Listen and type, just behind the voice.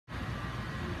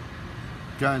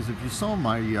Guys, if you saw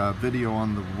my video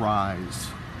on the Rise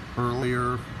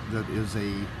earlier, that is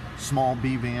a small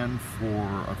B van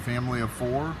for a family of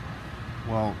 4.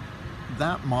 Well,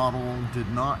 that model did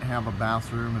not have a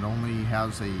bathroom. It only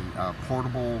has a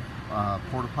portable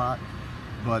porta pot.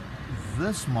 But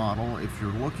this model, if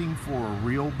you're looking for a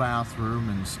real bathroom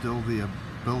and still the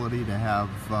ability to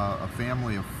have a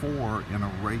family of 4 in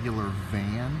a regular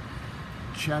van,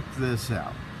 check this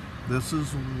out. This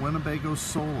is Winnebago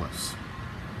Solis.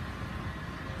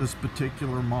 This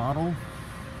particular model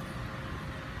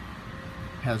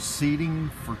has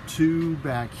seating for 2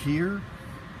 back here,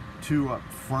 2 up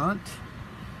front.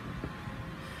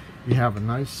 You have a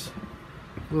nice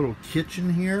little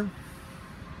kitchen here,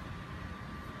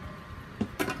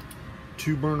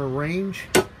 2-burner range,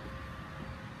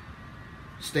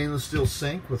 stainless steel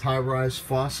sink with high-rise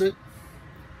faucet,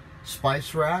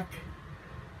 spice rack,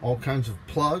 all kinds of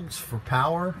plugs for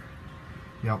power.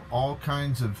 You have all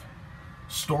kinds of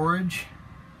storage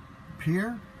up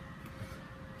here.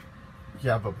 You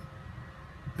have a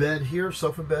bed here,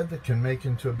 sofa bed that can make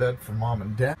into a bed for mom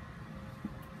and dad.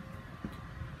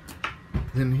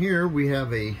 Then here we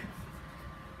have a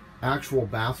actual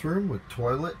bathroom with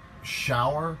toilet,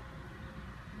 shower,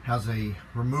 has a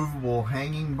removable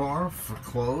hanging bar for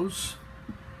clothes.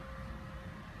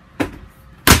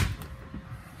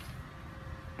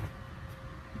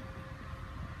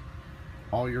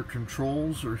 All your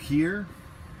controls are here.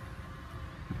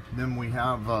 Then we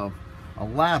have a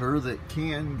ladder that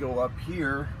can go up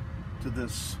here to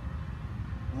this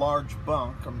large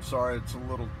bunk. I'm sorry it's a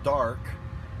little dark,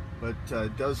 but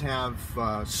it does have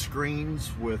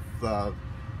screens with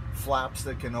flaps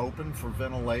that can open for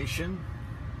ventilation.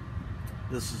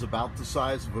 This is about the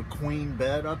size of a queen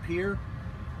bed up here.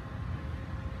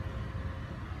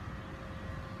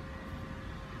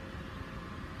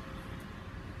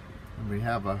 And we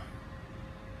have a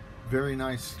very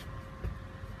nice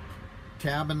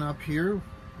cabin up here,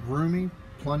 roomy,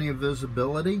 plenty of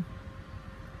visibility,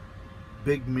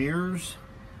 big mirrors.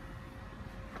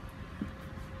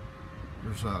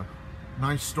 There's a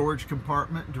nice storage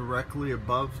compartment directly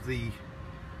above the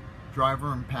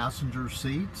driver and passenger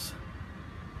seats.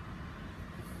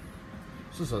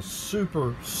 This is a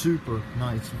super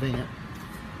nice van.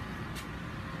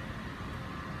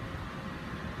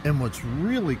 And what's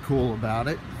really cool about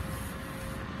it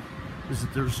is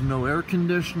that there's no air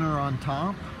conditioner on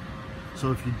top.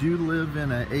 So if you do live in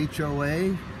a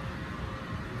HOA,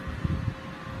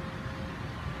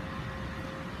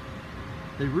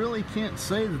 they really can't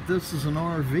say that this is an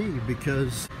RV,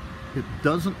 because it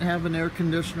doesn't have an air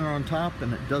conditioner on top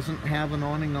and it doesn't have an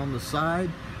awning on the side,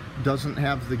 doesn't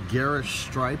have the garish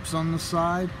stripes on the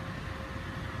side.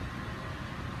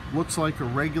 Looks like a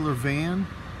regular van.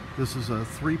 This is a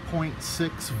 3.6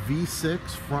 V6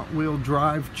 front wheel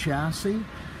drive chassis,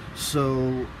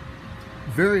 so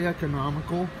very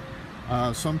economical.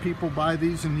 Some people buy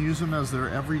these and use them as their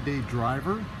everyday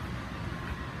driver.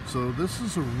 So this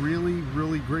is a really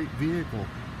great vehicle.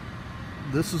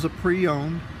 This is a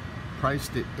pre-owned,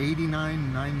 priced at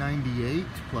 $89,998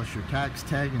 plus your tax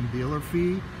tag and dealer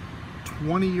fee.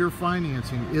 20-year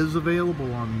financing is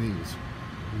available on these.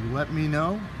 You let me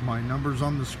know. My number's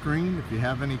on the screen. If you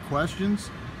have any questions,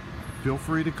 feel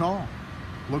free to call.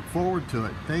 Look forward to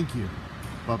it. Thank you.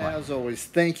 Bye-bye. As always,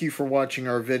 thank you for watching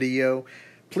our video.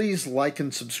 Please like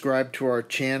and subscribe to our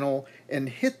channel and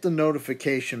hit the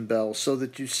notification bell so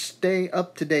that you stay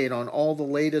up to date on all the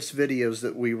latest videos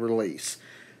that we release.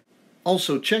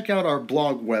 Also, check out our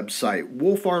blog website,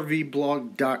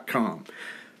 wolfrvblog.com.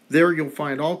 There you'll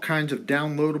find all kinds of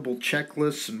downloadable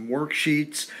checklists and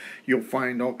worksheets. You'll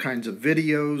find all kinds of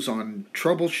videos on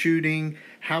troubleshooting,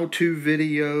 how-to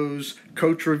videos,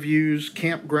 coach reviews,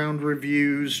 campground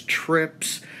reviews,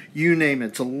 trips, you name it.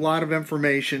 It's a lot of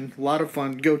information, a lot of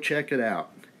fun. Go check it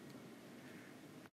out.